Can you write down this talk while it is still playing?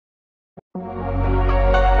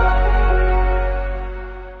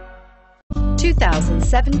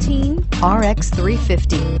2017 RX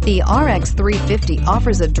 350. The RX 350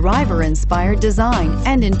 offers a driver-inspired design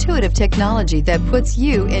and intuitive technology that puts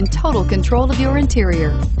you in total control of your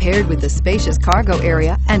interior. Paired with a spacious cargo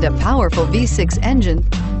area and a powerful V6 engine,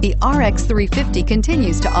 the RX 350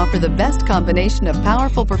 continues to offer the best combination of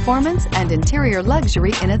powerful performance and interior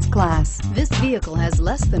luxury in its class. This vehicle has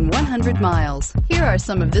less than 100 miles. Here are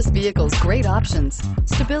some of this vehicle's great options: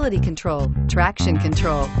 stability control, traction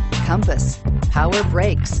control, compass, power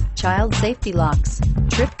brakes, child safety locks,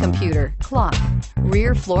 trip computer, clock,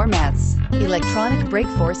 rear floor mats, electronic brake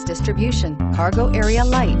force distribution, cargo area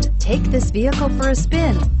light. Take this vehicle for a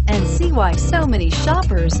spin and see why so many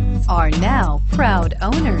shoppers are now proud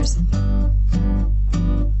owners.